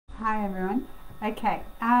Hi everyone. Okay,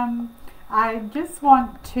 I just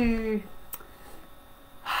want to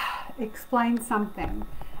explain something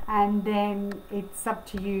and then it's up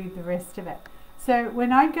to you the rest of it. So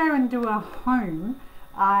when I go and do a home,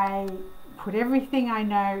 I put everything I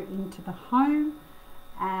know into the home,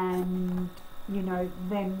 and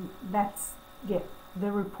then that's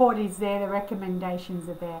the report is there, the recommendations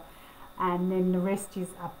are there, and then the rest is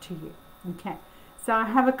up to you. Okay, so I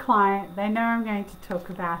have a client, they know I'm going to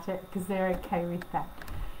talk about it because they're okay with that.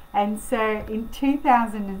 And so in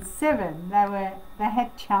 2007 they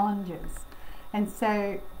had challenges, and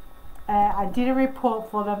so I did a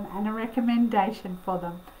report for them and a recommendation for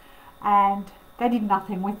them, and they did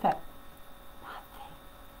nothing with it.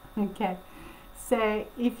 Nothing. Okay, so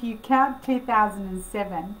if you count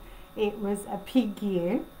 2007, it was a pig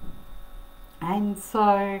year, and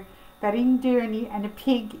so they didn't do any, and a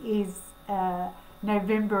pig is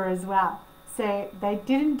November as well. So they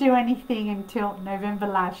didn't do anything until November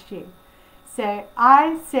last year. So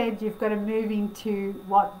I said you've got to move into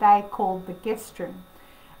what they called the guest room.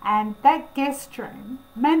 And that guest room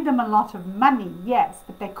made them a lot of money, yes,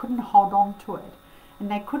 but they couldn't hold on to it.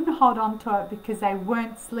 And they couldn't hold on to it because they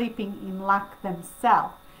weren't sleeping in luck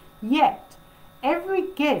themselves. Yet, every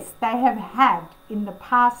guest they have had in the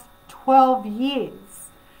past 12 years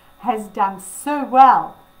has done so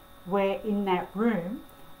well were in that room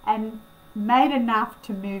and made enough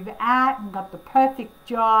to move out and got the perfect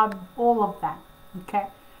job, all of that. Okay,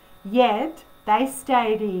 yet they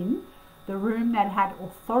stayed in the room that had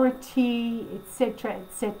authority, etc.,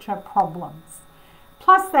 problems.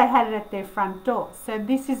 Plus they had it at their front door. So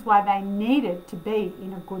this is why they needed to be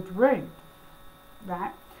in a good room,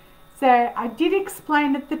 right? So I did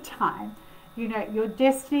explain at the time, your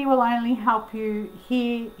destiny will only help you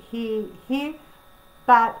here,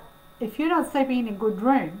 but if you're not sleeping in a good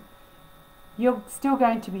room, you're still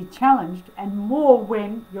going to be challenged, and more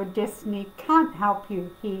when your destiny can't help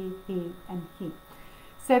you here, and here.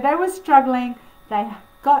 So they were struggling. They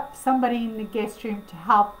got somebody in the guest room to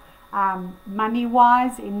help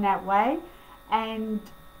money-wise in that way. And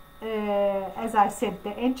as I said,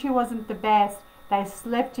 the entry wasn't the best. They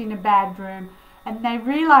slept in a bad room. And they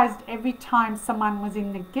realized every time someone was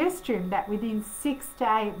in the guest room that within 6 to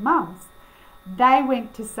 8 months, they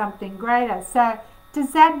went to something greater. So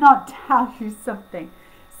does that not tell you something?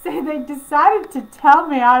 So they decided to tell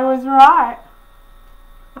me I was right.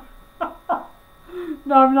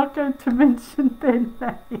 No, I'm not going to mention their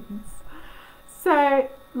names. So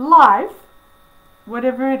life,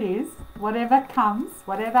 whatever it is, whatever comes,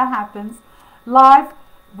 whatever happens, life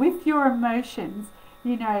with your emotions,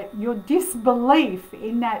 your disbelief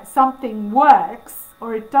in that something works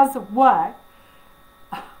or it doesn't work,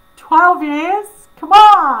 12 years? Come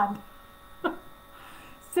on!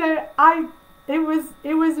 So it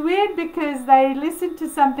was weird because they listened to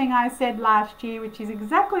something I said last year, which is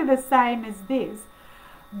exactly the same as this,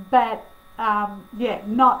 but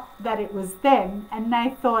not that it was them, and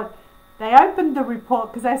they thought, they opened the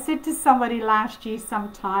report because I said to somebody last year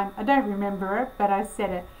sometime, I don't remember it, but I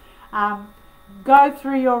said it, go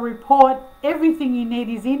through your report, everything you need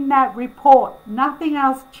is in that report, nothing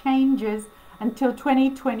else changes until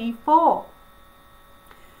 2024.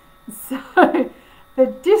 So the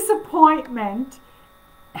disappointment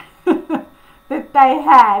that they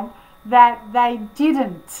had, that they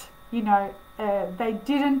didn't, they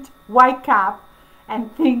didn't wake up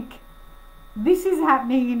and think, this is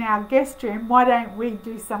happening in our guest room, why don't we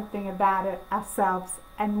do something about it ourselves,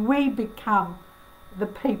 and we become the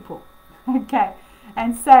people. Okay,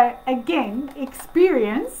 and so again,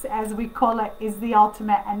 experience, as we call it, is the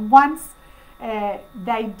ultimate, and once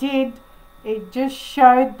they did, it just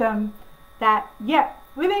showed them that,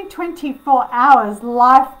 within 24 hours,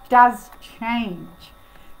 life does change.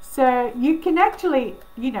 So you can actually,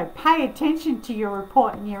 pay attention to your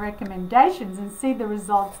report and your recommendations and see the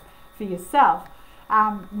results for yourself.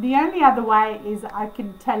 The only other way is I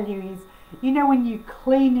can tell you is, when you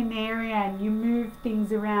clean an area and you move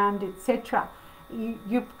things around, etc.,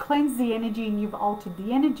 you cleanse the energy and you've altered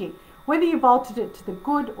the energy. Whether you've altered it to the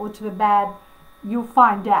good or to the bad, you'll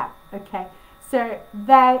find out. Okay, so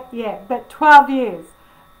but 12 years.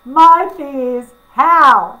 My thing is,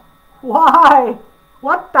 how? Why?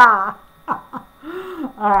 What the?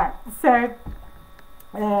 Alright, so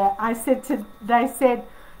they said,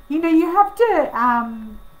 you have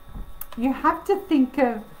to think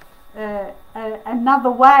of another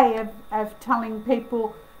way of telling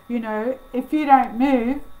people, if you don't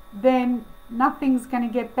move, then nothing's going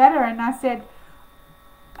to get better. And I said,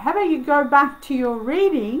 how about you go back to your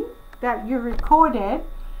reading that you recorded?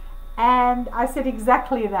 And I said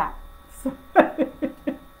exactly that. So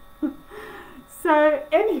So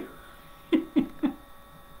anyway,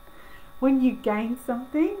 when you gain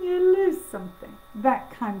something, you lose something.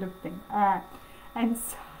 That kind of thing. All right. And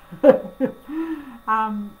so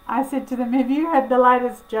I said to them, have you had the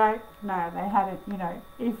latest joke? No, they hadn't. You know,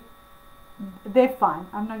 if they're fine.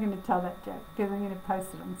 I'm not going to tell that joke because I'm going to post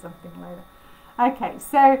it on something later. Okay,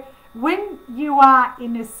 so when you are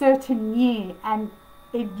in a certain year and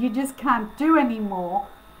you just can't do anymore,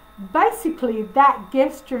 basically that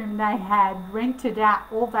guest room they had rented out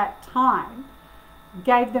all that time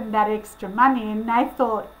gave them that extra money, and they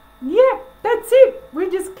thought, yeah, that's it. We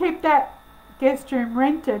just keep that guest room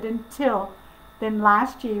rented until then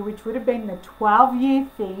last year, which would have been the 12-year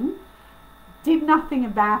thing, did nothing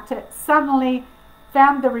about it, suddenly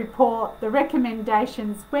found the report, the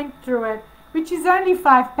recommendations, went through it, which is only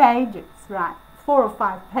 5 pages, right? 4 or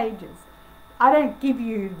 5 pages. I don't give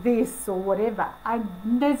you this or whatever.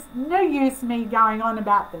 There's no use me going on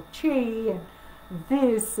about the chi and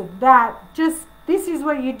this and that. Just this is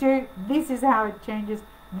what you do, this is how it changes,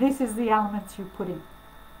 this is the elements you put in.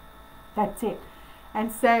 That's it.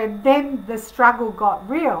 And so then the struggle got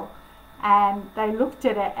real, and they looked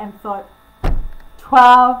at it and thought,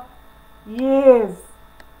 12 years.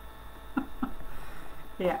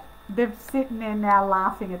 Yeah, they're sitting there now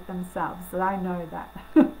laughing at themselves, so I know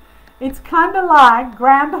that. It's kind of like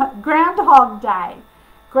Ground-hog Day.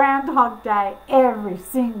 Ground-hog Day every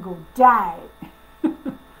single day.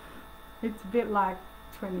 It's a bit like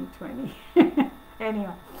 2020.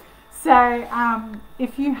 Anyway, so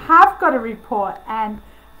if you have got a report and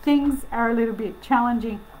things are a little bit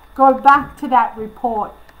challenging, go back to that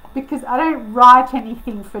report, because I don't write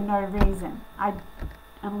anything for no reason.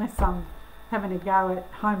 Unless I'm having a go at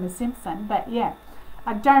Homer Simpson, but yeah,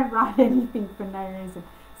 I don't write anything for no reason.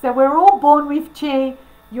 So we're all born with chi.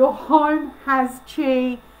 Your home has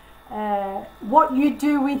chi. What you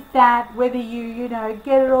do with that, whether you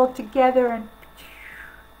get it all together and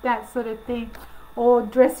that sort of thing, or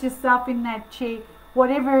dress yourself in that chi,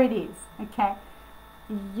 whatever it is, okay,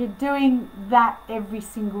 you're doing that every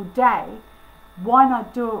single day. Why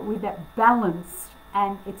not do it with it balanced,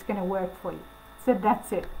 and it's going to work for you? So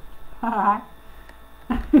that's it. All right.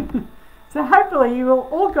 So hopefully you will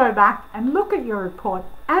all go back and look at your report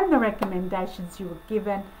and the recommendations you were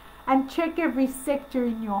given, and check every sector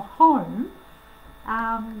in your home,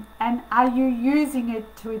 and are you using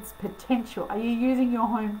it to its potential? Are you using your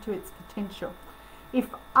home to its potential? If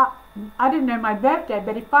I didn't know my birthday,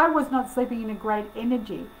 but if I was not sleeping in a great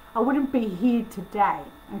energy, I wouldn't be here today.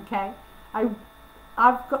 Okay,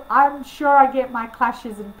 I'm sure I get my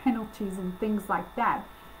clashes and penalties and things like that.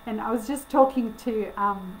 And I was just talking to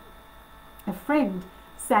a friend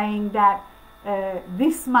saying that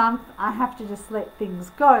this month I have to just let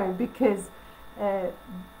things go, because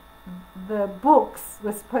the books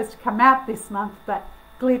were supposed to come out this month, but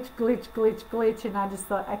glitch, and I just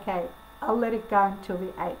thought, okay, I'll let it go until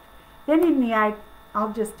the 8th. Then in the 8th,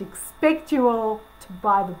 I'll just expect you all to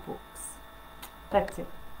buy the books. That's it.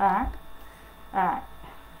 All right? All right.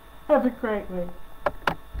 Have a great week.